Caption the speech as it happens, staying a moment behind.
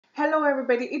Hello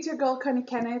everybody, it's your girl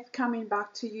conniekennethw coming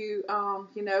back to you,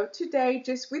 today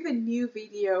just with a new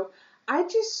video. I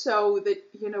just saw that,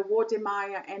 Wode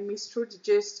Maya and Miss Trudy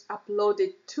just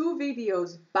uploaded two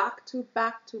videos back to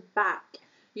back to back,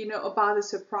 about the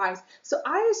surprise. So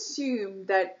I assume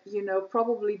that,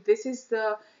 probably this is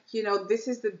the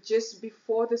just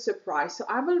before the surprise. So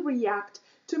I will react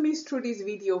to Miss Trudy's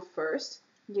video first,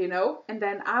 and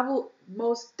then I will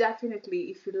most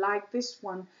definitely, if you like this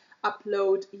one,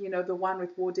 upload, the one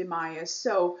with Wode Maya.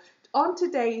 So on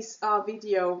today's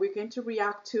video, we're going to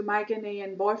react to my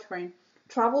Ghanaian boyfriend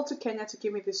travel to Kenya to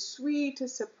give me the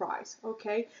sweetest surprise.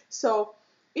 Okay, so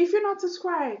if you're not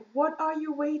subscribed, what are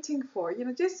you waiting for?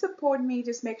 Just support me.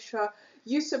 Just make sure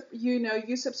you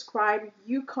subscribe,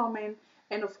 you comment,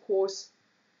 and of course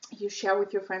you share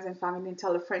with your friends and family, and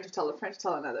tell a friend to tell a friend to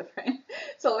tell another friend.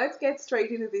 So let's get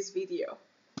straight into this video.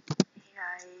 Hey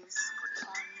guys, good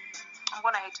morning. I'm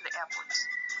gonna head to the airport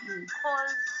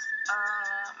because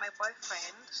my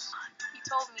boyfriend, he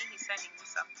told me he's sending me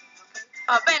something.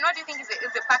 Okay. Ben, what do you think is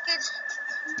the package?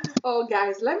 Oh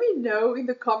guys, let me know in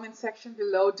the comment section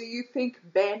below. Do you think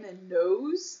Ben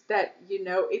knows that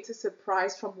it's a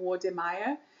surprise from Wode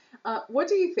Maya? What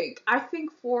do you think? I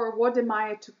think for Wode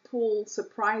Maya to pull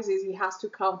surprises, he has to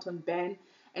count on Ben,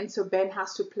 and so Ben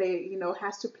has to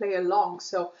play along.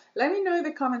 So let me know in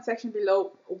the comment section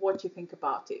below what you think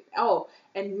about it. Oh,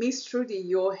 and Miss Trudy,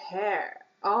 your hair.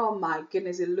 Oh my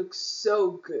goodness, it looks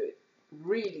so good.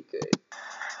 Really good.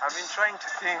 I've been trying to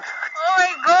think. Oh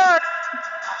my god!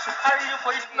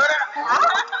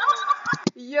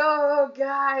 Yo,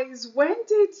 guys, when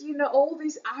did all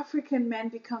these African men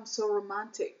become so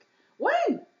romantic?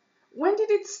 When? When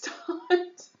did it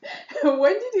start?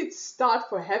 When did it start,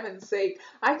 for heaven's sake?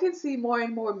 I can see more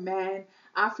and more men,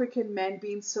 African men,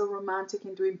 being so romantic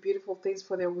and doing beautiful things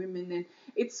for their women, and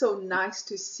it's so nice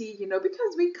to see,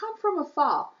 because we come from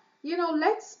afar.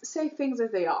 Let's say things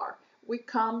as they are. We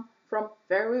come from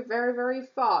very, very, very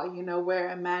far, where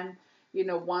a man,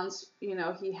 once,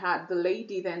 he had the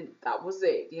lady, then that was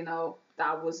it,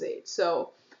 that was it.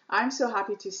 So I'm so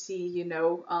happy to see,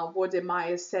 Wode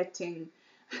Maya setting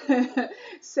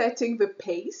the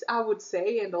pace, I would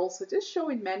say, and also just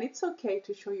showing men it's okay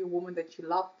to show your woman that you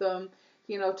love them,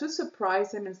 to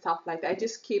surprise them and stuff like that. It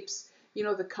just keeps,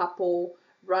 the couple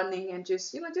running and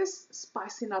just, just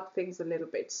spicing up things a little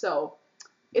bit. So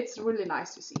it's really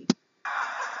nice to see.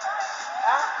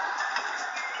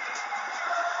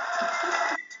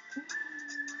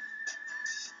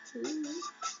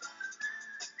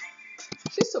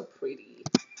 She's so pretty.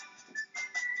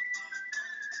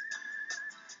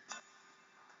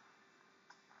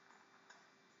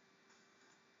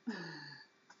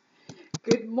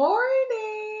 Good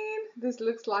morning. This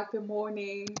looks like the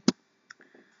morning.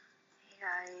 Hey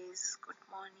guys, good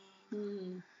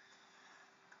morning.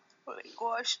 Oh my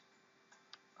gosh.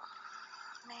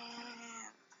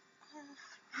 Man.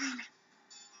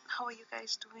 How are you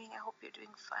guys doing? I hope you're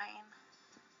doing fine.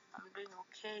 I'm doing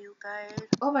okay, you guys.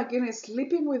 Oh my goodness,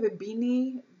 sleeping with a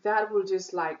beanie, that will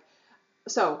just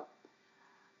so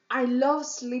I love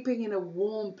sleeping in a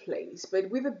warm place, but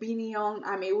with a beanie on,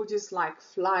 I mean, it will just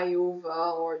fly over,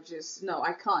 or just, no,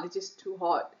 I can't. It's just too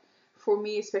hot for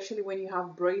me, especially when you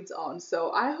have braids on.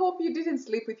 So I hope you didn't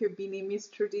sleep with your beanie, Miss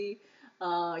Trudy.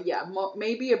 Yeah,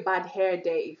 maybe a bad hair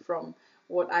day from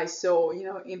what I saw,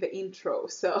 in the intro.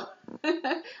 So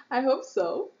I hope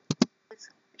so. It's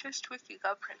just waking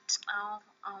up right now.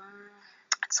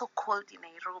 It's so cold in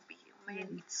Nairobi.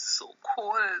 Man, it's so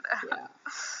cold. Yeah.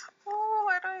 Oh,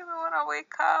 I don't even want to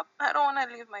wake up. I don't want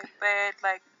to leave my bed.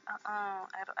 I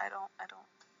don't.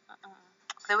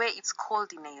 The way it's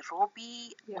cold in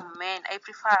Nairobi, Yeah. man, I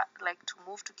prefer to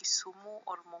move to Kisumu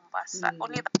or Mombasa.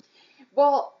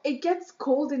 Well, it gets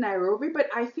cold in Nairobi, but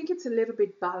I think it's a little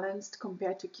bit balanced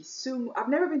compared to Kisumu. I've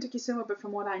never been to Kisumu, but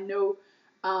from what I know,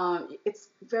 it's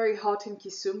very hot in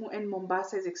Kisumu, and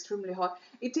Mombasa is extremely hot.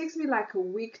 It takes me a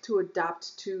week to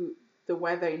adapt to the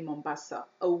weather in Mombasa.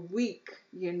 A week,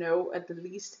 at the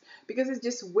least, because it's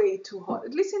just way too hot.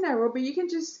 At least in Nairobi, you can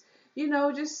just,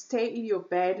 just stay in your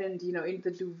bed and, in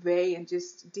the duvet and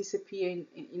just disappear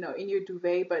in your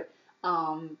duvet. But,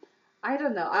 I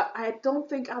don't know. I don't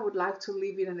think I would like to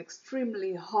live in an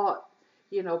extremely hot,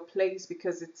 place,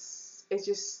 because it's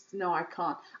just, no, I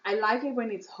can't. I like it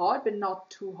when it's hot, but not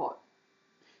too hot.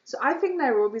 So I think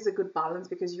Nairobi is a good balance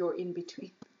because you're in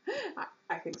between.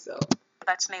 I think so.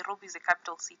 That Nairobi is the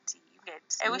capital city. You get.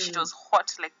 I wish it was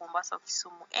hot like Mombasa or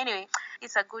Kisumu. Anyway,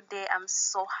 it's a good day. I'm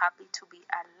so happy to be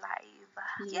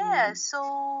alive. Yeah.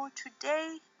 So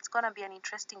today it's gonna be an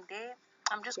interesting day.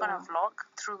 I'm just gonna vlog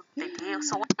through the day.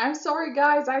 So I'm sorry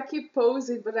guys, I keep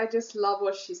posing, but I just love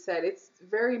what she said. It's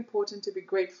very important to be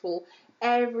grateful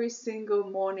every single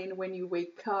morning when you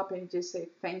wake up and just say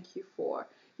thank you for,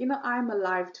 I'm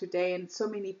alive today, and so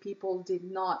many people did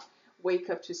not wake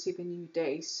up to see the new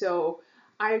day. So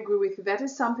I agree with you. That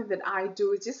is something that I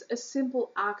do. It's just a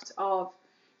simple act of,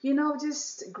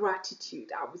 just gratitude,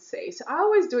 I would say. So I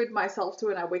always do it myself too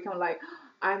when I wake up. I'm like,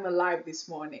 I'm alive this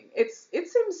morning. It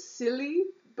seems silly,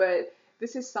 but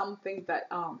this is something that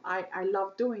I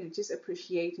love doing, just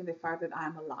appreciating the fact that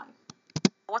I'm alive.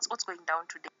 What's going down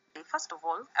today? First of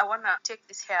all, I wanna take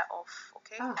this hair off,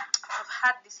 okay? I've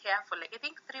had this hair for like I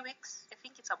think 3 weeks. I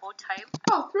think it's about time.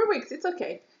 Oh, 3 weeks, it's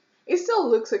okay. It still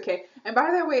looks okay. And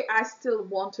by the way, I still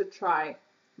want to try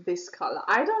this color.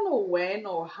 I don't know when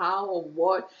or how or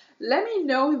what. Let me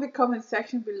know in the comment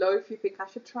section below if you think I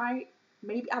should try it.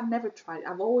 Maybe I've never tried it.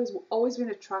 I've always been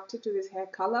attracted to this hair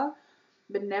color,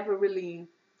 but never really,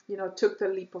 took the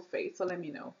leap of faith. So let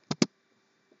me know.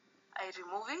 I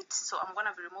remove it, so I'm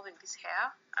gonna be removing this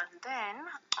hair, and then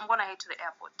I'm gonna head to the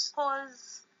airport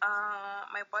because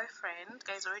my boyfriend,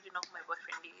 guys already know who my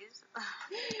boyfriend is.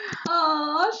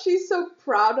 Oh, she's so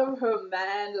proud of her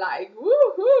man, like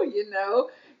woohoo,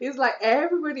 It's like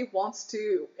everybody wants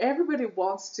to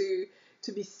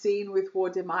be seen with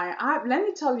Wode Maya. Let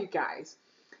me tell you guys,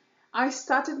 I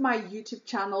started my YouTube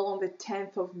channel on the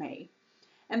 10th of May.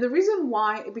 And the reason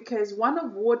why, because one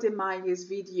of Wode Maya's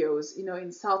videos,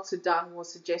 in South Sudan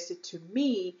was suggested to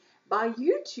me by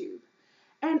YouTube.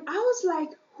 And I was like,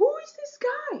 who is this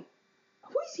guy?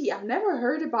 Who is he? I've never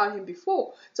heard about him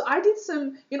before. So I did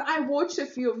some, I watched a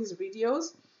few of his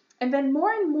videos, and then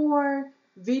more and more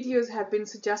videos have been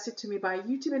suggested to me by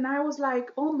YouTube. And I was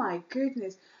like, oh my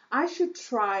goodness, I should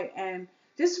try and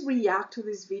just react to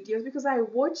these videos because I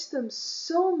watched them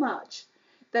so much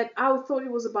that I thought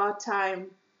it was about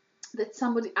time that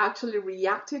somebody actually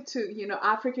reacted to,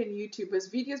 African YouTubers'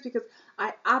 videos, because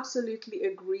I absolutely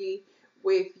agree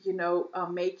with,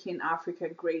 making Africa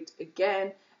great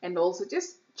again and also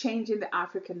just changing the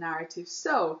African narrative.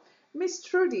 So, Miss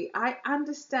Trudy, I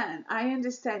understand.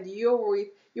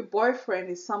 Your boyfriend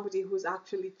is somebody who's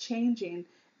actually changing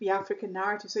the African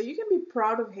narrative. So you can be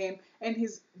proud of him, and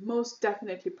he's most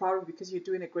definitely proud of you because you're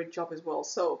doing a great job as well.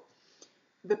 So,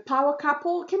 the power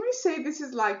couple, can we say this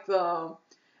is like the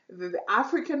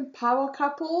African power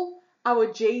couple, our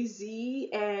Jay-Z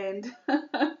and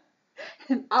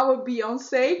and our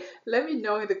Beyonce? Let me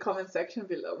know in the comment section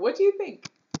below. What do you think?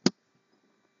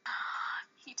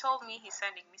 He told me he's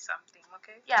sending me something,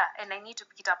 okay? Yeah, and I need to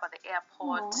pick it up at the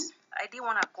airport. Aww. I didn't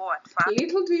want to go at first.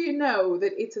 Little do you know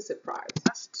that it's a surprise.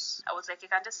 First, I was like, you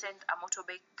can just send a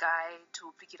motorbike guy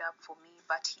to pick it up for me,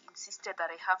 but he insisted that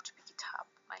I have to pick it up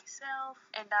myself.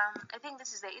 And I think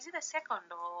this is is it the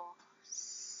second or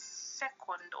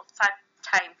third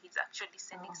time he's actually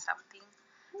sending something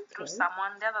through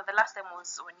someone. The last time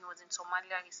was when he was in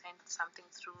Somalia. He sent something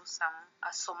through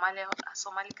a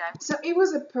Somali guy. So it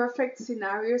was a perfect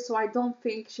scenario. So I don't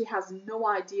think she has no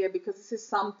idea, because this is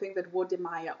something that Wode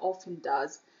Maya often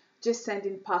does, just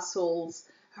sending parcels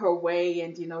her way,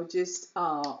 and just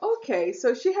okay.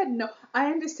 So she had no.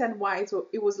 I understand why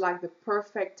it was like the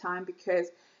perfect time, because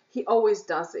he always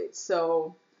does it.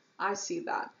 So I see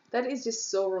that. That is just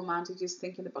so romantic, just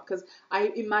thinking about, because I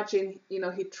imagine,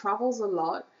 he travels a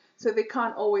lot, so they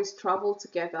can't always travel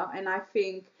together. And I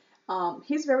think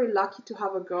he's very lucky to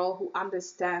have a girl who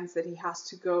understands that he has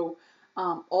to go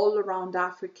all around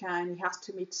Africa, and he has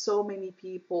to meet so many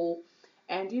people.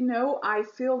 And, I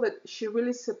feel that she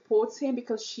really supports him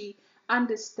because she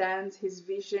understands his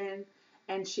vision,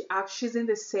 and she's in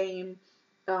the same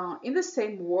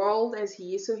world as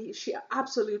he is. So she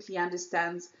absolutely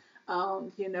understands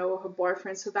her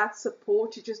boyfriend. So that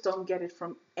support, you just don't get it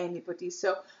from anybody.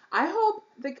 So I hope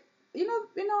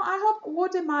I hope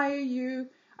Wode Maya,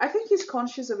 I think he's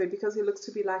conscious of it, because he looks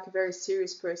to be like a very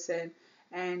serious person.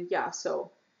 And yeah,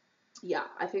 so yeah,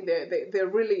 I think they're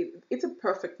really, it's a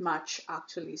perfect match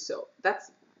actually. So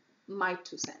that's my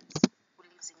 2 cents. Who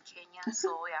lives in Kenya.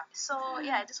 So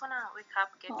yeah, I just wanna wake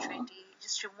up, get ready,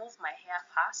 just remove my hair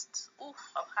first. Oof,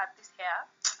 I've had this hair.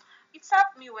 It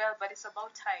served me well, but it's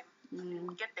about time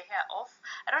to get the hair off.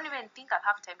 I don't even think I'll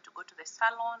have time to go to the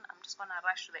salon. I'm just gonna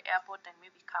rush to the airport and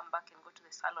maybe come back and go to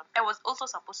the salon. I was also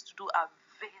supposed to do a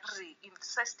very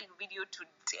interesting video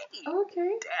today.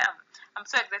 Okay. Damn, I'm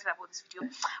so excited about this video.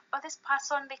 But this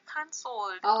person, they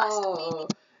cancelled.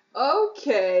 Oh,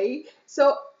 okay.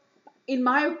 So, in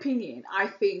my opinion,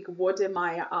 I think Wode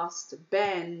Maya asked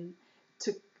Ben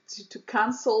to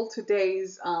cancel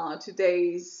today's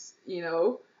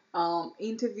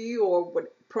interview or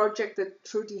what project that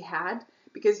Trudy had,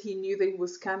 because he knew that he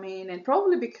was coming, and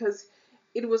probably because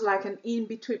it was like an in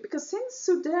between. Because since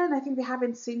Sudan, I think they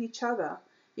haven't seen each other.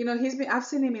 I've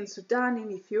seen him in Sudan,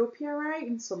 in Ethiopia, right,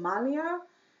 in Somalia,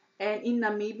 and in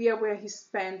Namibia, where he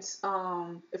spent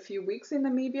a few weeks in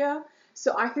Namibia.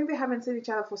 So I think they haven't seen each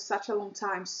other for such a long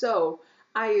time. So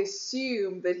I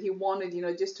assume that he wanted,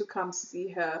 just to come see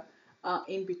her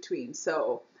in between.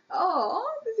 So, oh,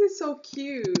 this is so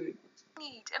cute.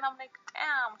 Neat. And I'm like,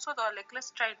 damn. So they were like,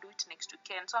 let's try and do it next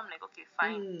weekend. So I'm like, okay,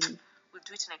 fine. We'll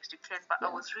do it next weekend. But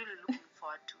I was really looking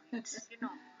forward to it.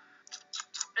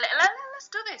 Let's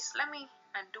do this. Let me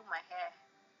undo my hair.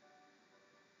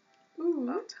 Ooh.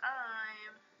 About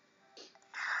time.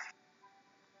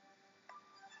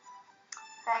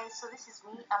 Guys, so this is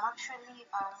me. I'm actually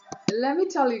Let me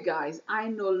tell you guys, I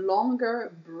no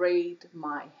longer braid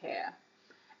my hair.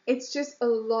 It's just a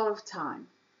lot of time.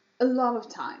 A lot of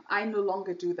time. I no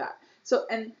longer do that. So,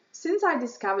 and since I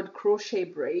discovered crochet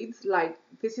braids, like,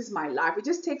 this is my life. It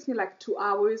just takes me like 2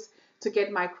 hours to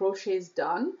get my crochets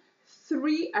done,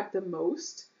 3 at the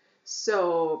most.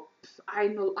 So I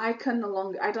no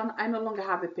longer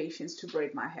have the patience to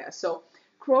braid my hair. So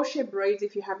crochet braids,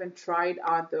 if you haven't tried,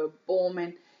 are the bomb,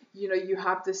 and you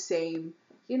have the same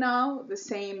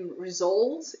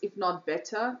results, if not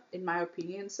better, in my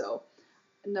opinion. So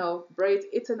no, braids,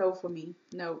 it's a no for me.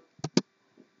 No.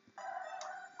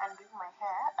 I'm doing my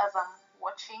hair as I'm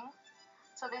watching.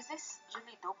 So there's this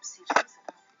really dope series. I don't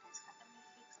know if you guys can. Let me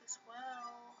fix this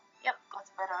well. Yep, that's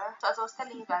better. So as I was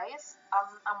telling you guys,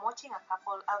 I'm watching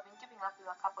I've been keeping up with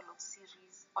a couple of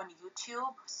series on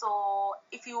YouTube. So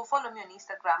if you follow me on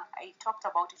Instagram, I talked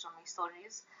about it on my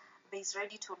stories. There's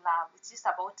Ready to Love. It's just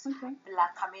about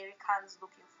Black Americans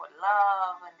looking for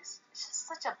love, and it's just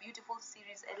such a beautiful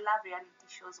series. I love reality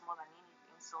shows more than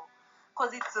anything. So,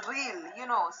 because it's real,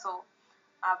 So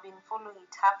I've been following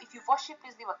it up. If you've watched it,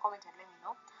 please leave a comment and let me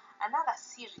know. Another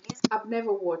series I've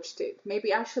never watched it.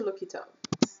 Maybe I should look it up.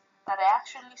 That I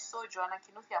actually saw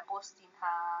conniekennethw posting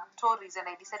her stories,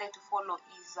 and I decided to follow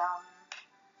is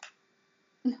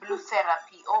Blue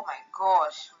Therapy. Oh my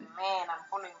gosh, man, I'm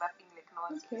following that thing like no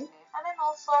one's business. And then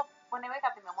also, when I wake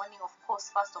up in the morning, of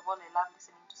course, first of all, I love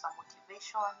listening to some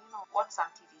motivation, watch some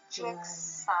TD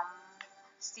Jakes, some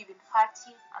Stephen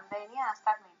Party, and then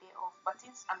start my day off. But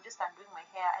since I'm just undoing my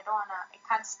hair, I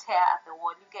can't stare at the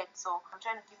wall, you get, so I'm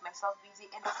trying to keep myself busy.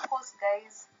 And of course,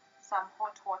 guys, some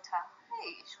hot water.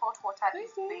 Hey, hot water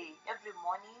is big every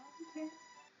morning.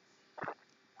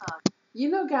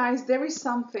 Guys, there is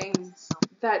something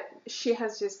that she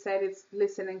has just said. It's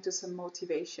listening to some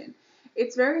motivation.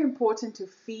 It's very important to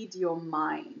feed your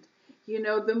mind.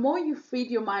 The more you feed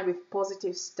your mind with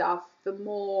positive stuff, the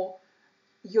more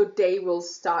your day will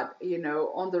start,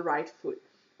 on the right foot.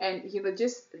 And,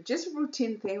 just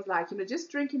routine things like,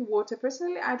 just drinking water.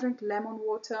 Personally, I drink lemon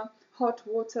water, hot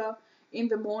water in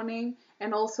the morning,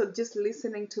 and also just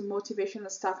listening to motivational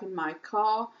stuff in my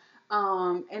car.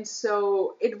 And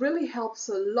so it really helps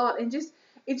a lot. And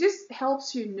it just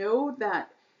helps that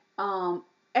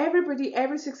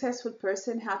every successful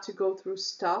person had to go through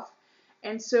stuff.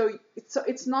 And so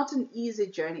it's not an easy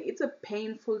journey. It's a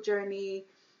painful journey.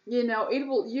 You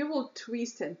will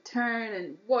twist and turn,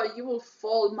 and you will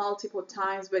fall multiple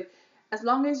times, but as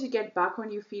long as you get back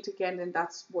on your feet again, then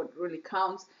that's what really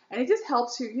counts. And it just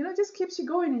helps you, just keeps you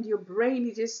going. And your brain,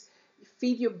 you just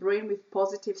feed your brain with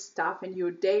positive stuff, and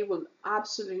your day will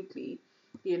absolutely,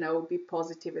 be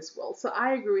positive as well. So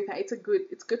I agree with that.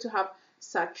 It's good to have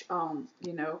such, a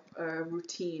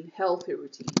routine, healthy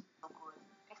routine.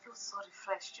 I feel so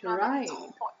refreshed, right? It's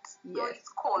hot. Yes. It's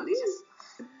cold. It's just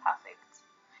perfect.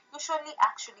 Usually,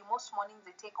 actually, most mornings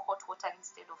they take hot water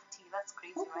instead of tea. That's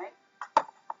crazy, right?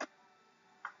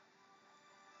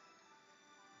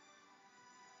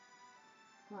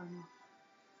 Wow.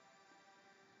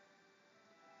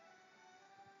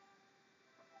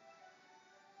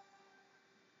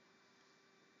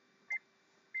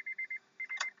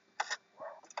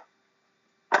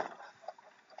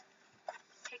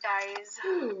 Hey guys,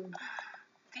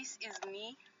 this is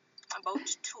me about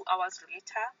 2 hours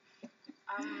later.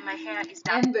 My hair is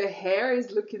done. And the hair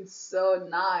is looking so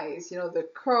nice. The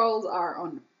curls are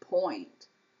on point.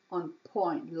 On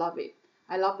point. Love it.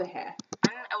 I love the hair.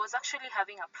 And I was actually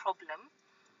having a problem.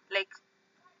 Like,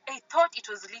 I thought it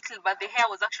was little, but the hair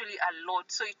was actually a lot.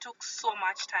 So it took so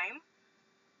much time.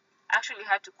 I actually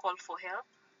had to call for help.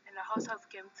 And the house help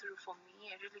came through for me.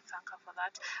 I really thank her for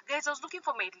that. Guys, I was looking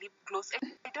for my lip gloss.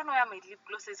 I don't know where my lip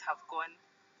glosses have gone.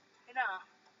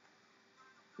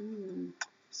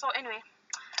 So anyway,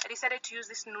 I decided to use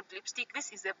this nude lipstick.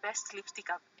 This is the best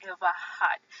lipstick I've ever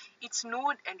had. It's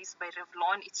nude and it's by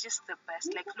Revlon. It's just the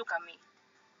best. Like, look at me.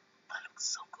 That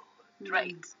looks so good,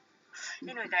 right?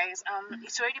 Anyway, guys,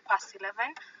 it's already past 11.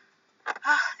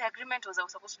 The agreement was I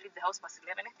was supposed to leave the house past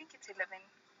 11. I think it's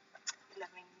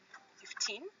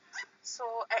 11:15.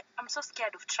 So I'm so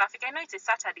scared of traffic. I know it's a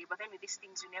Saturday, but then with these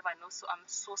things, you never know. So I'm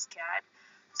so scared.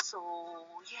 So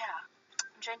yeah,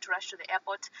 I'm trying to rush to the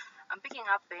airport. I'm picking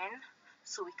up Ben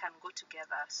so we can go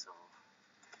together. So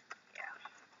yeah.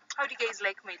 How do you guys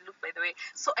like my look, by the way?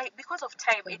 So because of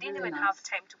time, I didn't even have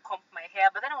time to comb my hair.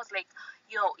 But then I was like,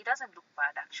 yo, it doesn't look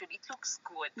bad actually. It looks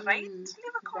good, right?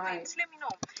 Leave a comment. Let me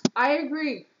know. I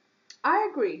agree.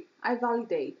 I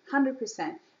validate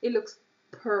 100%. It looks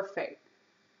perfect.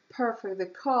 Perfect. The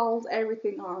curls,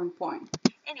 everything are on point.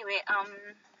 Anyway, don't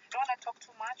want to talk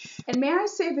too much. And may I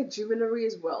say the jewelry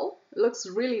as well? It looks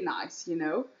really nice, you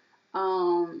know.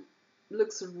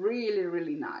 Looks really,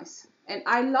 really nice. And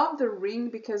I love the ring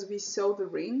because we saw the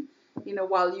ring, you know,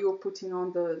 while you were putting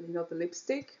on the, you know, the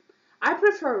lipstick. I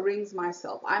prefer rings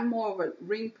myself. I'm more of a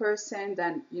ring person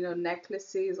than, you know,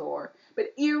 necklaces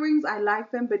but earrings, I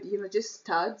like them, but, you know, just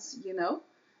studs, you know.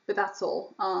 But that's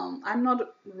all. I'm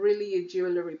not really a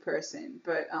jewelry person,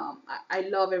 but I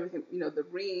love everything, you know, the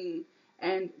ring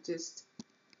and just,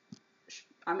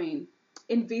 I mean,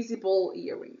 invisible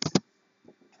earrings.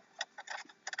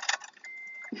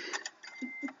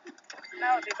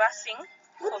 Now reversing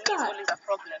for What's me is that? always a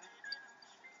problem.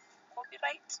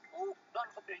 Copyright? Ooh,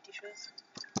 don't copyright issues.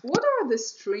 What are the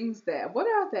strings there? What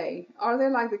are they? Are they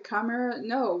like the camera?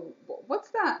 No.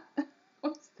 What's that?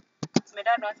 What's that? My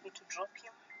dad wants me to drop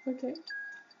him Okay.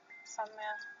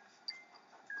 somewhere.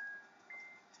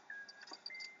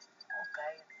 Oh,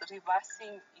 guys,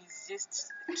 reversing is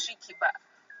just tricky, but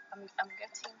I'm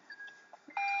getting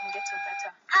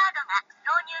better.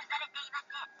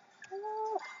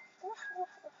 Ooh,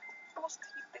 almost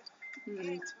hit the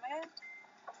gate, man.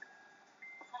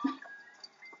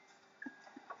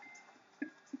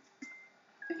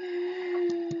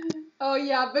 Oh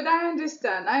yeah, but I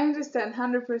understand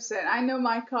 100%. I know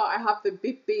my car, I have the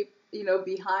beep beep, you know,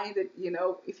 behind it, you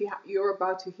know, if you're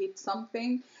about to hit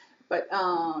something. But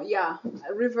yeah,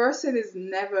 reversing is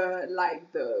never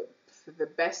like the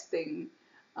best thing.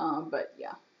 But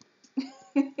yeah.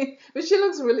 But she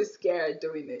looks really scared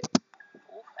doing it.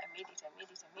 Oh, I made it,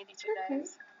 you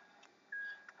guys.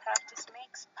 Practice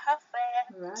makes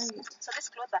perfect. Right. So this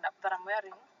cloth that I'm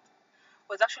wearing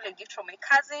was actually a gift from my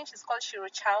cousin. She's called Shiro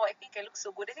Chow. I think I look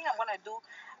so good. I think I'm gonna do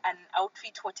an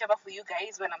outfit, whatever, for you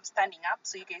guys when I'm standing up,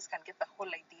 so you guys can get the whole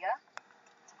idea.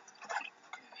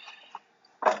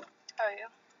 How are you?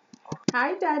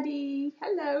 Hi, Daddy.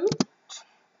 Hello.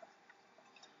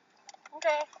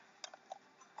 Okay.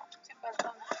 Seatbelt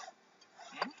on.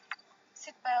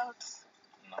 Seatbelt.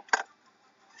 No.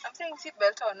 I'm saying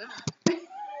seatbelt on.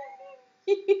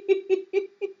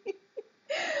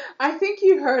 I think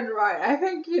you heard right. I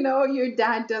think, you know, your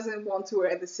dad doesn't want to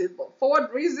wear the seatbelt. For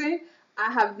what reason?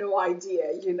 I have no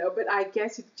idea, you know, but I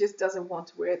guess he just doesn't want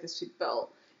to wear the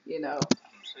seatbelt, you know.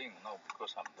 I'm saying no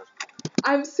because I'm dirty.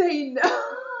 I'm saying no.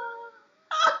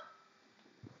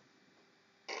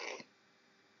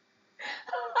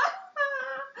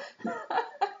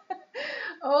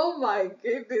 Oh my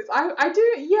goodness. I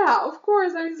didn't, yeah, of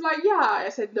course. I was like, yeah. I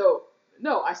said no.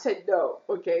 No, I said no.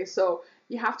 Okay, so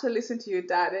you have to listen to your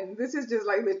dad. And this is just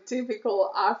like the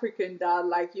typical African dad.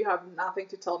 Like, you have nothing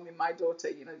to tell me, my daughter,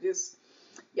 you know, just,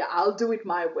 yeah, I'll do it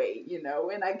my way, you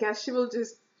know. And I guess she will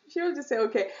just say,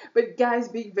 okay. But guys,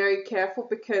 be very careful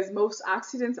because most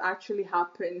accidents actually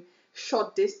happen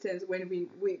short distance when we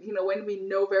you know, when we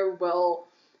know very well,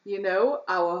 you know,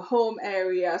 our home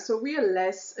area. So we are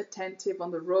less attentive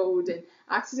on the road, and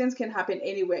accidents can happen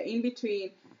anywhere in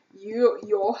between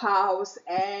your house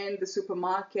and the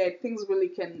supermarket. Things really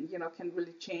can, you know, can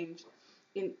really change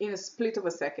in a split of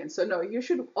a second. So no, you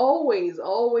should always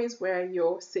wear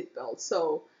your seatbelt.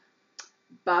 So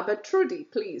Baba Trudy,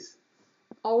 please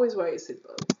always wear your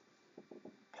seatbelt.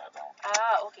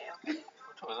 Okay.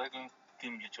 What was I going to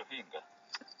think your finger?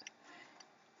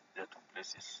 There are two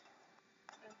places.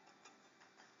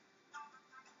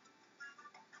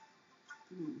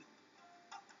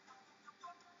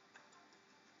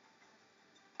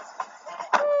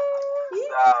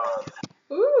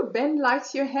 Ooh, Ben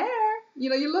likes your hair. You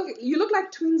know, you look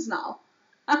like twins now.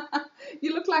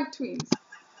 You look like twins.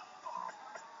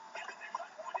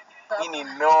 Hii ni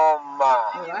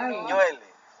noma. Right.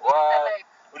 Nywele. Wow.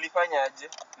 Ulifanyaje?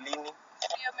 Lini?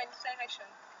 Your menstruation.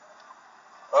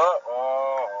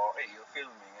 Oh. Hey, you're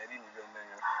filming. I didn't even know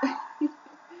you.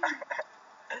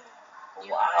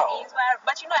 Wow.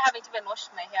 But you know, I haven't even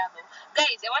washed my hair though.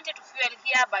 Guys, I wanted to fuel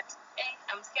here, but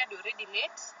I'm scared you're already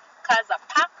late. Cars are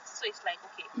packed, so it's like,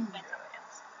 okay, find somewhere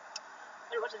else.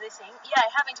 What are they saying? Yeah, I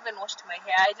haven't even washed my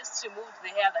hair. I just removed the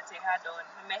hair that I had on.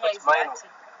 My hair is dirty.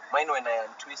 Mine when I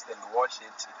untwist and wash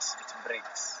it, it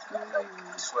breaks, like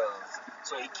it swells.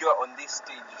 So if you are on this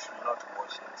stage, you should not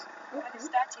wash it. But it's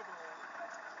dirty though.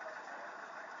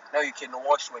 Now you can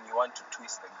wash when you want to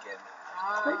twist again.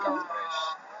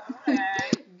 Okay.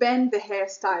 Ben, the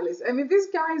hairstylist. I mean, this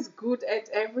guy is good at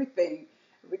everything.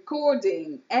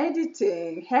 Recording,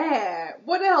 editing, hair.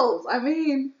 What else? I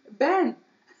mean, Ben.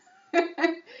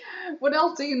 What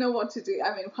else do you know what to do?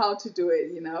 I mean, how to do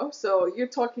it, you know? So you're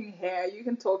talking hair. You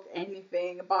can talk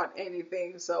anything about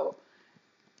anything. So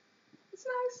it's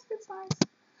nice. It's nice.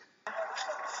 I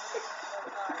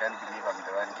can't believe I'm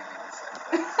the one giving this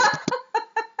advice.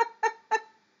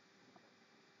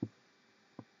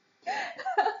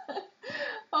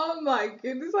 Oh my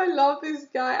goodness, I love this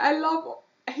guy. I love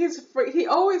his he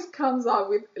always comes out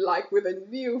with a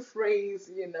new phrase,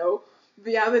 you know.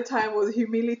 The other time was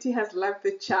humility has left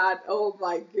the chat. Oh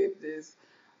my goodness.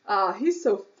 He's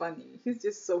so funny. He's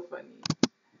just so funny.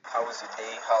 How was your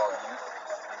day? How are you?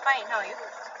 Fine, how are you?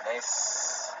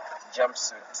 Nice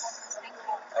jumpsuit. Thank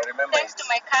you. I remember Thanks to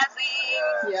my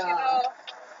cousin. Yeah. You know.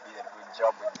 Did a good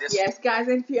job with this. Yes, guys,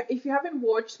 and if you haven't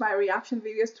watched my reaction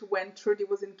videos to when Trudy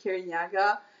was in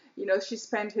Kirinyaga, you know, she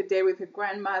spent her day with her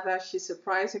grandmother. She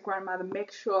surprised her grandmother.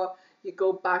 Make sure you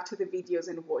go back to the videos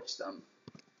and watch them.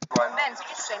 Ben,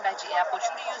 sijui tutaendaje airport.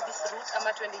 Should we use this route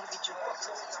ama tuende hivi juu?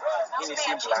 Hii ni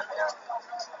simple, yeah.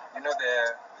 You know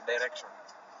the direction.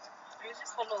 You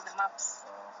just follow the maps.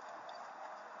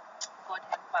 God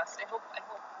help us. I hope.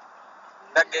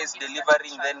 That guy is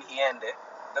delivering, then he ended.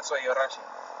 That's why you're rushing.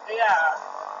 Yeah.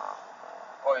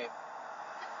 Oh, yeah.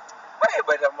 Hey,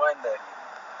 but I'm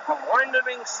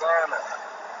wondering, Sana.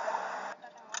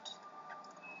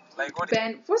 Like what?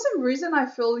 Ben, for some reason I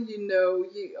feel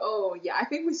I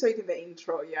think we saw it in the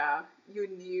intro, yeah. You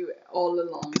knew all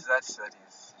along. Is that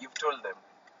serious? You've told them?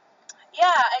 Yeah,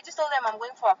 I just told them I'm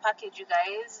going for a package, you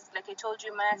guys. Like I told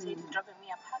you, Maya said he's dropping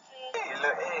me a package.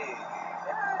 Hey.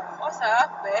 What's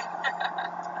up, Ben?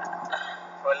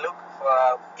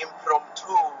 For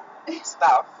impromptu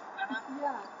stuff.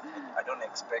 Yeah. I don't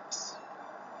expect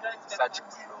such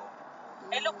glow.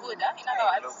 I look good, huh? In other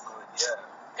I words. look good, yeah.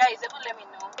 Guys, let me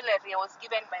know. Jewelry was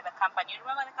given by the company. You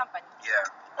remember the company?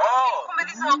 Yeah. Oh.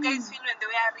 This is how guys feel when they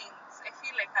wear rings. I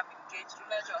feel like I'm engaged.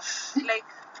 Like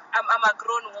I'm a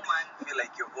grown woman. I feel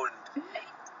like you're owned.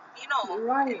 You know,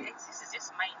 right. This is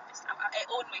just mine. I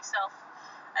own myself.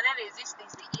 And then there's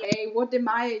the ear. Hey, Wode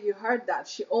Maya, you heard that.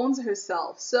 She owns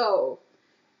herself. So,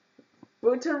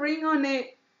 put a ring on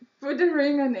it. Put a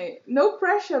ring on it. No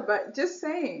pressure, but just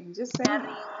saying. Ring, it's the hand.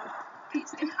 Hey,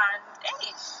 man,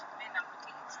 I'm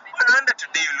looking expensive. No wonder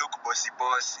today you look bossy.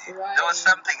 Right. There was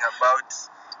something about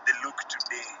the look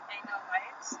today. I know,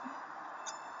 right?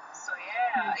 So,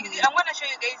 yeah. I'm going to show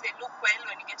you guys the look well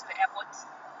when you get to the airport.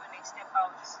 When I step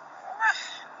out.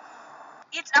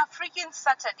 It's a freaking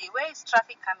Saturday. Where is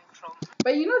traffic coming from?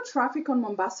 But you know, traffic on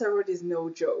Mombasa Road is no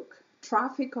joke.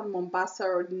 Traffic on Mombasa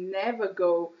Road, never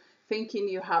go thinking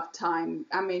you have time.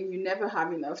 I mean, you never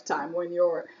have enough time when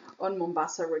you're on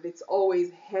Mombasa Road. It's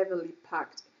always heavily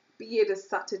packed, be it a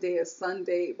Saturday or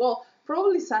Sunday. Well,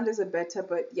 probably Sundays are better,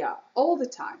 but yeah, all the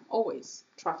time, always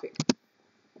traffic.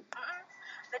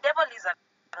 The devil is a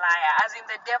liar. As in,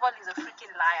 the devil is a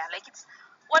freaking liar. Like, it's...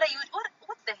 What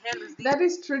the hell is this? That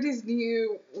is Trudy's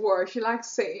new word. She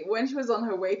likes saying, when she was on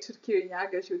her way to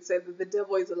Kirinyaga, she would say that the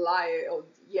devil is a liar. Or,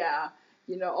 yeah,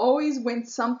 you know, always when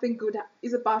something good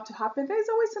is about to happen, there's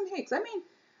always some hicks. I mean,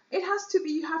 it has to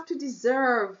be, you have to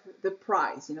deserve the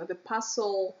prize, you know, the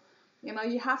puzzle, you know,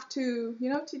 you have to, you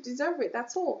know, to deserve it.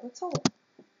 That's all. It's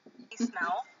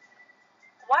now.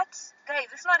 What? Guys,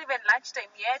 it's not even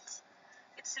lunchtime yet.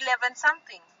 It's 11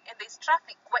 something and there's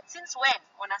traffic. Since when?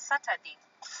 On a Saturday?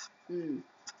 Mm. Anyway.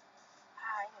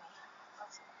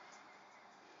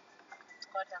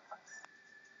 God help us.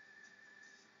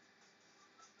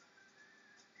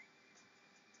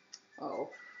 Oh.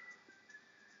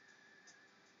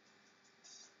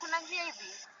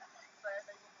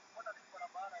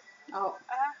 Oh.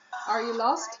 Are you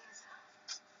lost? Guys,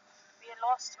 we are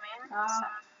lost, man.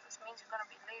 This means we're going to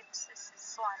be late. This is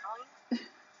so annoying.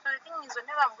 So the thing is,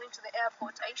 whenever I'm going to the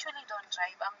airport, I usually don't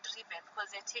drive. I'm driven because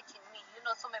they're taking me. You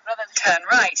know, so my brothers... Turn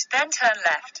right, then turn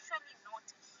left. I'm usually not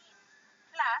keen.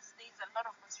 Plus, there's a lot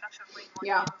of construction going on.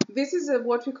 Yeah, this is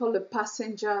what we call the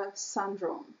passenger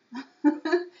syndrome.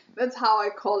 That's how I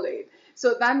call it.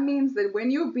 So that means that when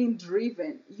you're being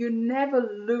driven, you never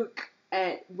look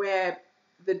at where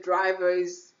the driver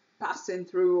is passing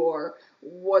through or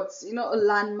what's, you know, a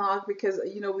landmark, because,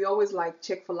 you know, we always like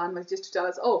check for landmarks just to tell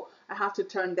us, oh, I have to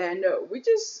turn there. No, we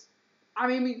just I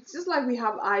mean, it's just like we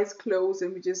have eyes closed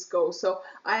and we just go. So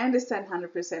I understand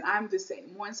 100%. I'm the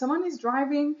same. When someone is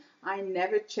driving, I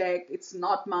never check. It's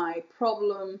not my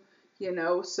problem, you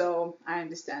know. So I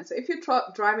understand. So if you're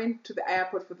driving to the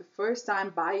airport for the first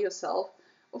time by yourself,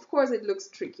 of course it looks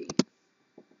tricky.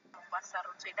 So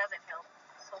it doesn't help.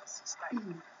 So it's just like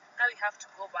now we have to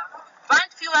go back.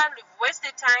 Burnt fuel, we've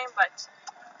wasted time, but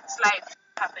it's life. It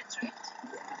happens, right?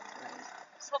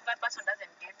 So that person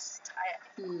doesn't get tired.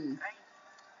 Right?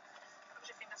 What do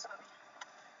you think that's for me?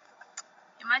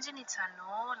 Imagine it's a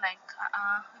no, like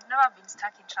we've never been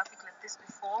stuck in traffic like this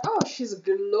before. Oh, she's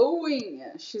glowing.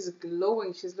 She's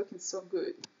glowing. She's looking so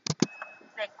good.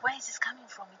 Like, where is this coming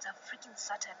from? It's a freaking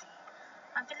Saturday.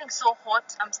 I'm feeling so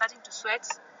hot. I'm starting to sweat.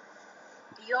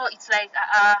 Yo, it's like,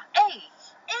 hey,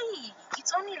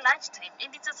 it's only lunchtime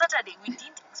and it's a Saturday. We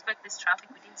didn't expect this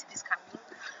traffic. We didn't see this coming.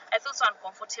 I feel so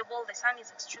uncomfortable. The sun is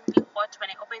extremely hot.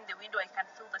 When I open the window, I can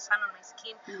feel the sun on my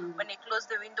skin. When I close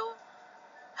the window,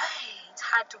 it's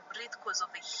hard to breathe because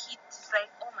of the heat. It's like,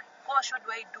 oh my gosh, what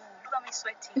do I do? Look at me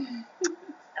sweating.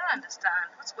 I don't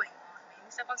understand. What's going on, man?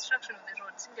 It's a construction of the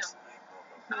road.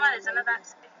 Mama, there's another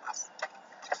accident.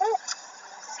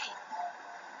 See.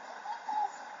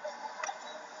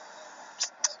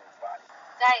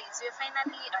 Guys, we're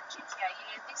finally at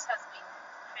TRUDY'S. This has been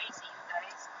crazy, you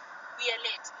guys. We are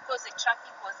late because the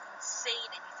traffic was insane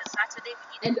and it's a Saturday.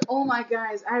 And oh my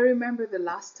guys, I remember the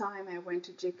last time I went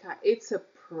to JICA. It's a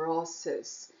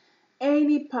process.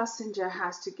 Any passenger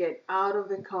has to get out of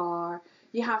the car.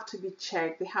 You have to be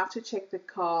checked. They have to check the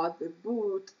car, the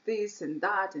boot, this and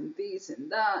that and this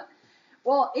and that.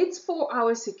 Well, it's for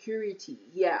our security,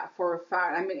 yeah, for a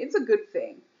fact. I mean, it's a good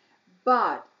thing,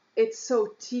 but it's so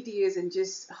tedious and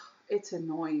just it's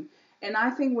annoying. And I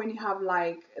think when you have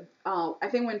like, I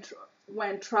think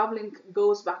when traveling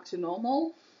goes back to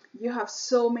normal, you have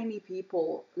so many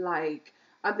people like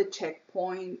at the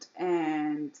checkpoint,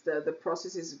 and the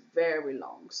process is very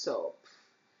long. So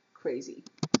crazy.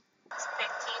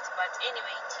 Expect it, but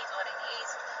anyway, it is what it is.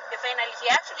 He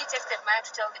actually texted Maya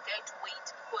to tell the guy to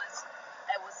wait because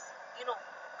I was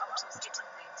getting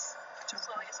late.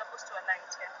 So you're supposed to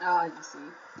alight, yeah. Ah, you see.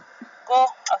 Go,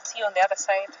 I'll see you on the other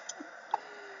side.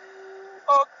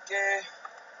 Okay.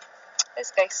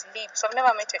 This guy sleeps. I've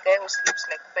never met a guy who sleeps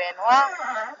like Ben. Wow.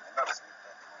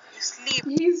 You sleep.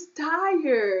 He's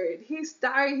tired. He's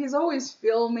tired. He's always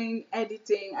filming,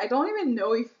 editing. I don't even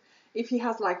know if he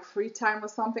has like free time or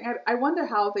something. I wonder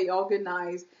how they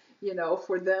organize,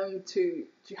 for them to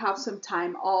have some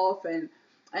time off, and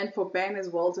for Ben as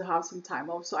well to have some time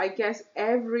off. So I guess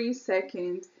every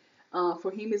second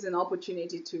for him is an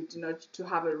opportunity to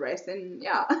have a rest. And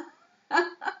yeah,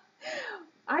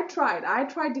 I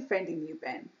tried defending you,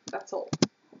 Ben. That's all.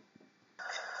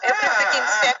 Every freaking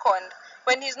second.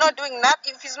 When he's not doing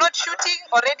nothing, if he's not shooting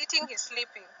or editing, he's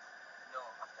sleeping. No,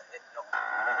 after that, no.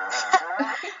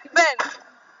 Ben.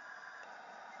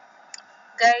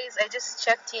 Guys, I just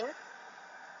checked into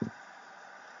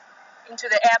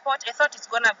the airport. I thought it's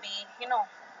gonna be,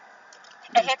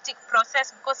 a hectic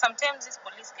process because sometimes these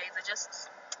police guys are just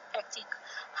hectic.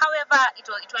 However, it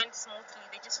went smoothly.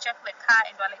 They just checked the car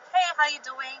and were like, "Hey, how you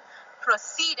doing?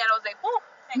 Proceed." And I was like, "Oh,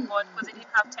 thank God," because I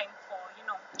didn't have time for,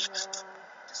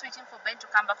 just waiting for Ben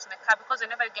to come back to the car, because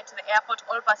whenever you get to the airport,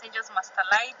 all passengers must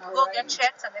alight, go get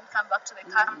checked, and then come back to the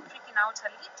car. I'm freaking out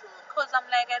a little because I'm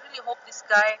like, I really hope this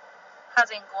guy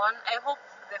hasn't gone. I hope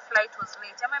the flight was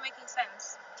late. Am I making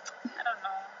sense? I don't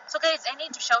know. So guys, I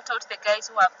need to shout out the guys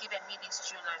who have given me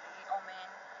this jewelry. Oh man,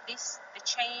 the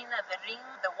chain, the ring,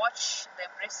 the watch,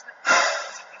 the bracelet.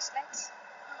 Is it bracelet?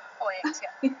 Oh yeah.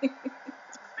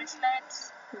 Bracelet.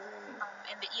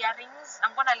 And the earrings.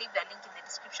 I'm gonna leave the link in the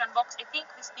description box. I think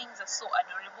these things are so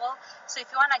adorable. So if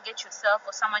you wanna get yourself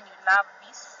or someone you love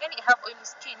this, and you have oily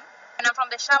skin, and I'm from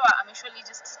the shower, I'm usually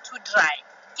just too dry.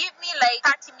 Give me like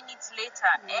 30 minutes later.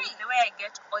 Hey, the way I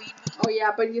get oily. Oh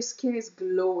yeah, but your skin is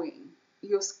glowing.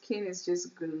 Your skin is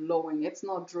just glowing. It's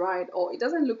not dried or it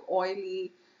doesn't look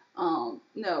oily. No,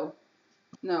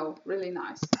 really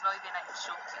nice. It's not even a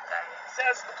joke, you guys.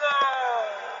 Let's go.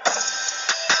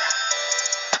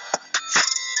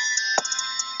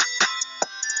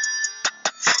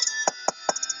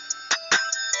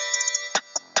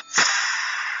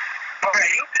 Where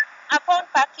are you? Upon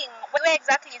parking, where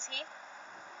exactly is he? He's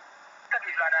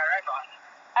on arrival.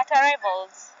 At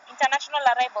arrivals, international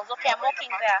arrivals. Okay, I'm walking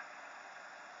there.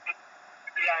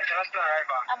 Yeah, international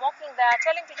arrival. I'm walking there.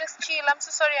 Tell him to just chill. I'm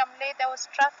so sorry I'm late. There was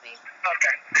traffic.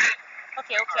 Okay.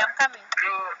 Okay, I'm coming.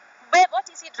 Babe, what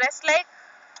is he dressed like?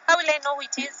 How will I know who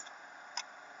it is?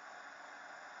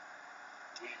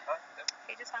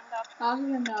 He just hung up.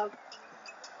 Hanging up.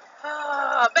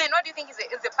 Ben, what do you think is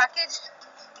the package?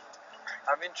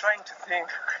 I've been trying to think.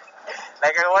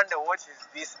 Like, I wonder what is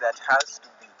this that has to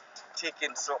be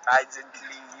taken so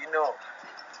urgently, you know.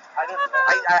 I don't know.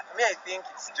 I think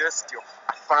it's just your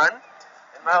fun.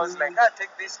 And I was like,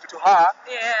 take this to her.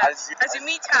 Yeah. As you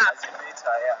meet her. As you meet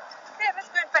her, yeah. Yeah, let's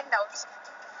go and find out.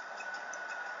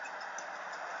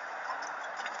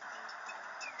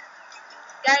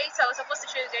 Guys, I was supposed to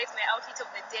show you guys my outfit of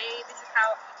the day. This is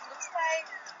how it looks like.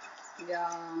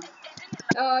 Yeah.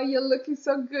 Oh, you're looking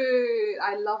so good.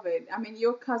 I love it. I mean,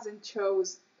 your cousin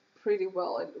chose pretty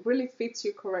well. It really fits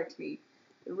you correctly.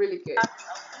 Really good.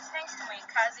 Thanks to my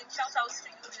cousin. Shout out to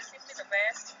you. You're simply the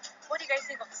best. What do you guys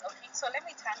think of this outfit? So let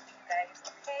me turn to you guys,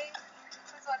 okay?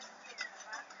 This one is in the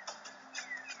back.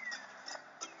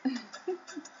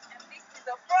 And this is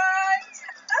the front.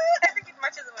 I think it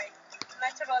matches my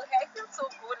natural hair. I feel so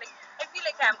good. Like, I feel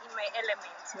like I'm in my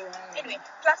element. Right. Anyway,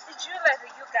 plus the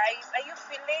jewelry, you guys. Are you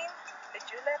feeling the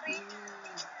jewelry?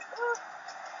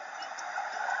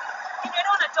 And I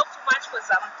don't want to talk too much because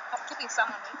I'm keeping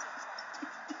someone waiting.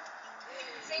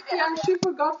 Yeah, she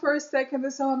forgot for a second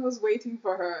that someone was waiting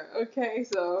for her. Okay,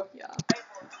 so yeah.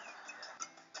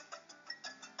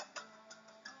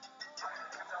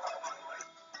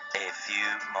 A few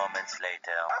moments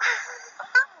later.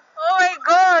 Oh my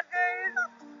god, guys.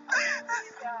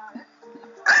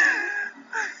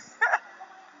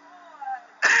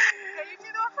 You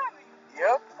knew they were coming?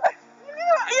 Yep. You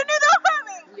knew they were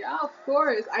coming? Yeah, of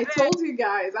course. I told you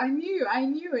guys. I knew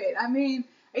it. I mean,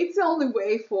 it's the only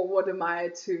way for Wode Maya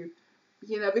to,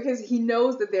 because he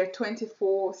knows that they're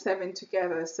 24/7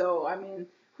 together. So, I mean,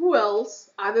 who else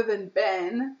other than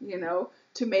Ben,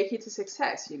 to make it a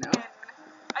success, Are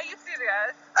you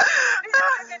serious? This is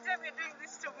the second time you're doing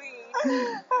this to me.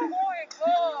 Oh my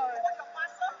god.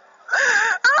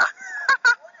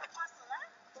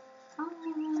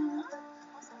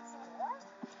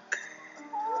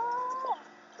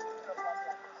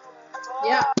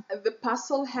 Yeah, the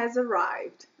puzzle has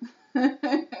arrived.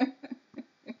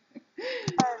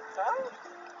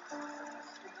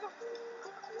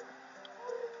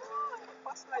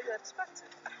 You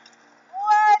expected.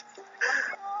 What?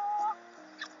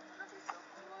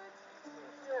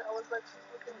 Yeah, I was like,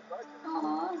 looking back.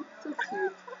 Aw, so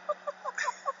cute.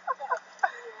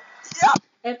 Yeah.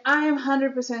 And I am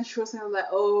 100% sure someone like,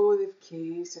 oh, they've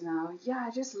kissed now. Yeah,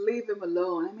 just leave them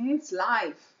alone. I mean, it's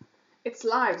life. It's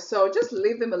life. So just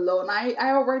leave them alone. I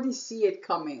already see it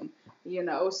coming,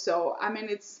 So, I mean,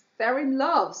 they're in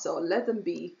love. So let them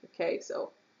be. Okay,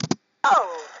 so.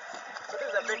 Oh, so this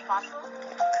is a big parcel?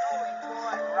 Oh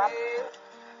my god.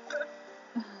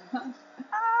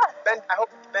 Ben, I hope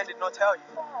Ben did not tell you.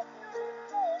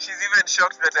 She's even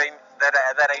shocked that I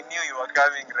knew you were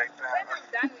coming right now. When I'm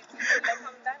done with you, like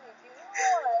I'm done with you.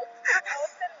 What? I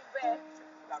was telling Ben.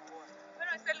 When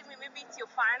I was telling me maybe it's your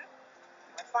fan.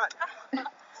 My fan?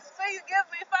 So you gave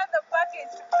me fan the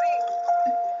package to bring.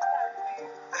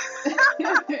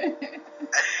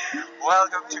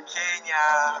 Welcome to Kenya.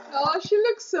 Oh, she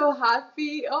looks so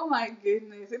happy. Oh my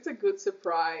goodness. It's a good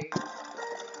surprise.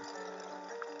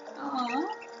 Aww.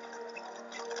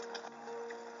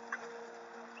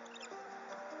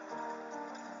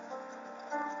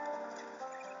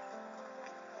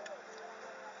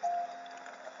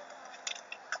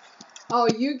 Oh,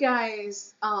 you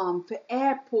guys, the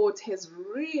airport has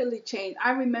really changed.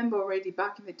 I remember already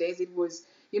back in the days it was,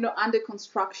 under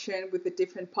construction with the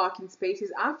different parking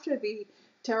spaces after the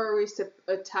terrorist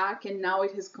attack, and now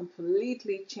it has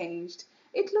completely changed.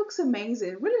 It looks amazing.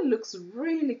 It really looks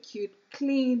really cute,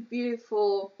 clean,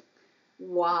 beautiful.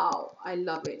 Wow, I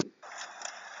love it.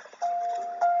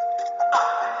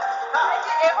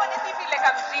 I honestly feel like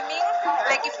I'm dreaming.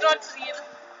 Like it's not real.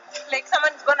 Like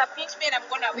someone's gonna pinch me and I'm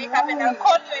gonna wake up and I'll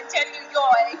call you and tell you, yo,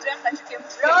 I dreamt that you came to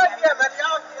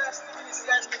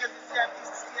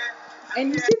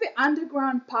And you see, the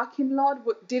underground parking lot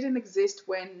didn't exist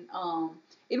when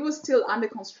it was still under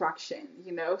construction,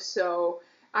 So,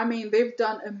 I mean, they've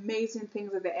done amazing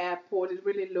things at the airport. It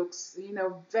really looks,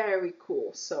 very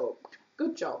cool. So,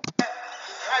 good job. Drive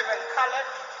and color,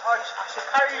 or I should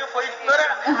carry you for it.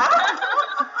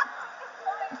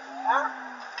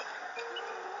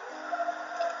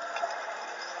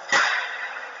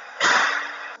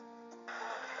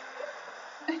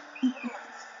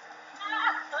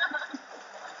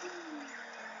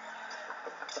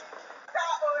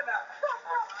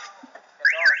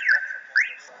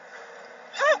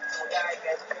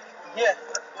 Yeah.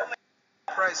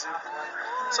 Surprise you.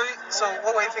 So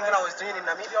what were you thinking I was doing in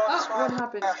Namibia? Oh, what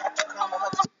happened? I had to come.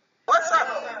 What's up?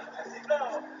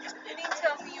 You didn't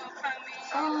tell me you were coming.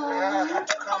 Oh, I had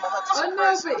to come. I had to oh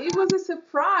no, but it was a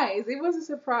surprise. It was a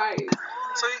surprise.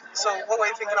 So what were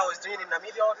you thinking I was doing in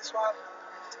Namibia all this while?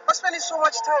 I'm spending so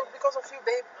much time because of you,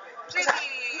 babe. Really?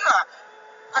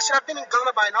 Yeah. I should have been in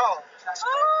Ghana by now.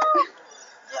 Oh.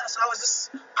 Yeah, so I was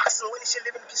just asking, when is she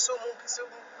living in Kisumu?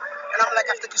 And I'm like,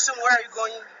 after Kisumu, where are you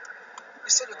going?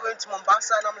 You said you're going to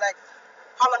Mombasa. And I'm like,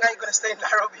 how long are you going to stay in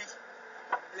Nairobi?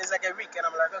 And it's like a week. And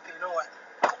I'm like, okay, you know what?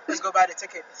 Let's go buy the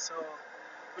ticket. So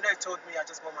when they told me, I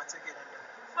just bought my ticket. And then,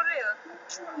 For real?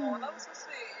 Oh, that was so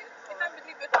sweet. I can't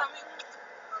believe you're coming.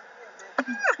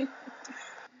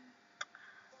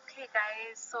 Okay,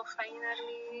 guys, so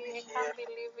finally, I can't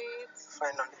believe it.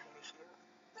 finally, we're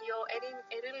here. Yo, I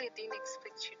really didn't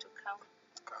expect you to come.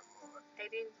 Come on. I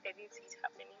didn't see it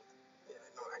happening. Yeah,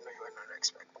 I know you were not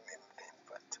expecting anything,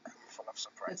 but I'm full of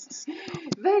surprises.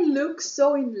 They look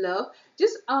so in love.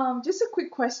 Just a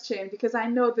quick question, because I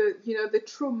know the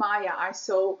True Maya I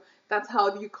saw, that's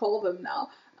how you call them now.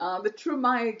 The True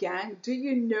Maya gang, do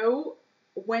you know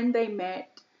when they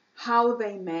met, how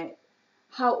they met,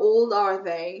 how old are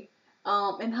they,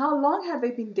 and how long have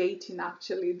they been dating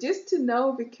actually? Just to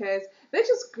know, because they're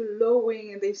just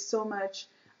glowing and there's so much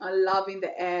love in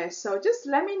the air. So just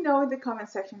let me know in the comment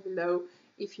section below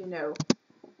if you know.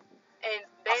 And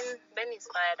Ben is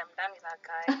fired. I'm done with that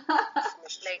guy.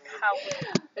 Like, how?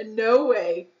 No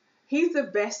way. He's the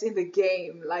best in the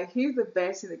game. Like, he's the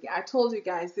best in the game. I told you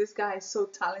guys, this guy is so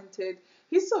talented.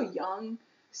 He's so young.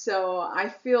 So I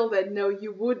feel that no,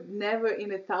 you would never in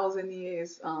 1,000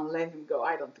 years let him go.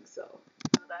 I don't think so.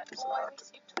 That. So Oh, I I had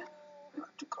miss you too.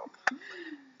 to come.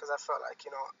 Because I felt like,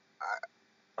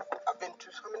 I've been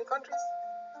to so many countries.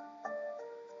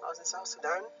 I was in South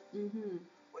Sudan. Mm-hmm.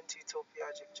 Went to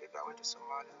Ethiopia, Jigjig. I went to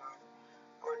Somaliland.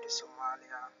 I went to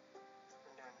Somalia.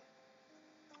 And then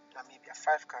Namibia.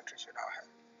 5 countries without her.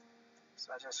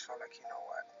 So I just felt like, you know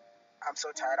what? I'm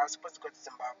so tired. I was supposed to go to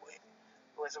Zimbabwe.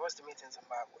 We were supposed to meet in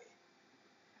Zimbabwe.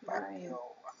 But, Right.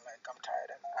 I'm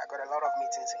tired. And I got a lot of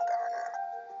meetings in Ghana.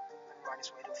 Everyone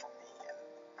is waiting for me. And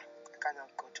I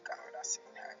cannot go to Ghana without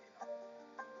seeing her,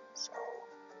 So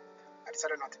I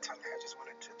decided not to tell her. I just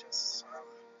wanted to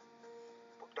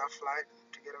book that flight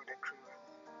together with the crew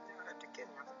and head to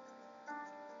Kenya.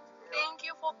 Thank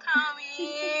you for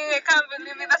coming. I can't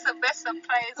believe it. That's the best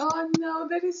surprise. Oh no,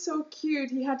 that is so cute.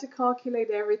 He had to calculate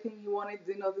everything. He wanted,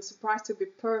 the surprise to be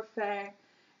perfect,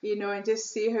 and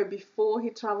just see her before he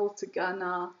travels to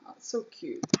Ghana. Oh, so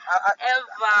cute. Ever.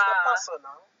 Paso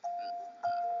now.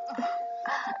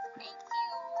 Thank you.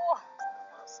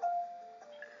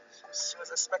 She was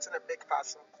expecting a big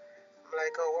parcel. I'm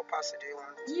like, oh, what parcel do you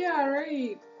want? Yeah,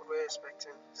 right. What were you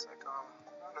expecting? It's like, I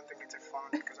don't think it's a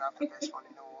phone because I have the best phone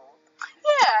in the world.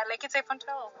 Yeah, like it's iPhone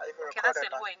 12. I even Okay, that's recorded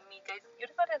it. that. Wait, me, guys. You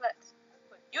recorded that?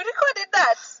 You recorded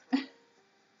that?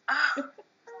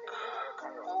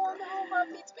 Oh no,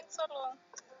 Mommy, it's been so long.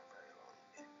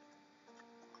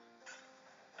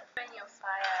 When you're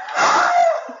fired.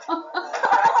 How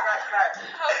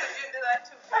could you do that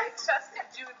to me? I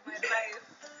trusted you with my life.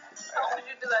 How could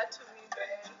you do that to me,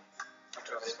 Ben?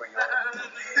 It was for your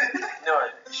No,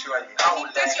 surely. In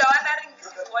case you're wondering,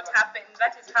 this is what happened.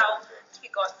 That is how he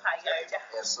got fired.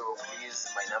 Yeah, so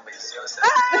please, my number is yours.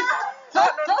 No.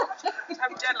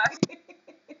 I'm jealous.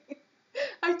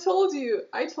 I told you.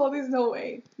 No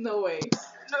way. No.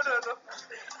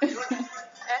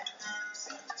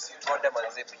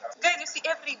 Guys, you see,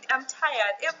 I'm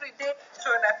tired. Every day,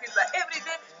 throwing a pizza. Every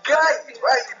day. Guys,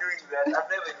 why are you doing that? I've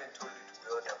never even told you to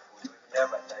order food. We've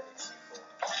never done it before.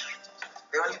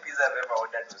 The only pizza I've ever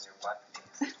ordered was your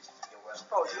birthday. You're welcome.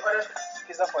 Oh, you ordered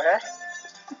pizza for her?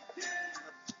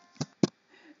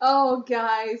 Oh,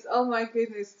 guys. Oh, my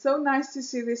goodness. So nice to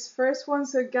see this first one.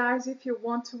 So, guys, if you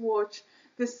want to watch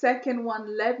the second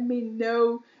one, let me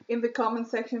know in the comment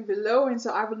section below. And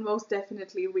so I will most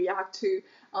definitely react to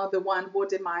the one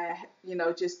Wode Maya,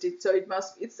 just did. So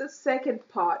it's the second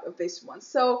part of this one.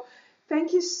 So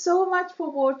thank you so much for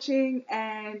watching.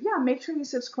 And yeah, make sure you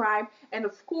subscribe. And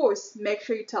of course, make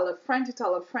sure you tell a friend to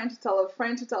tell a friend to tell a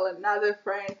friend to tell another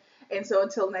friend. And so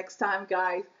until next time,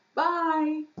 guys,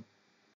 bye.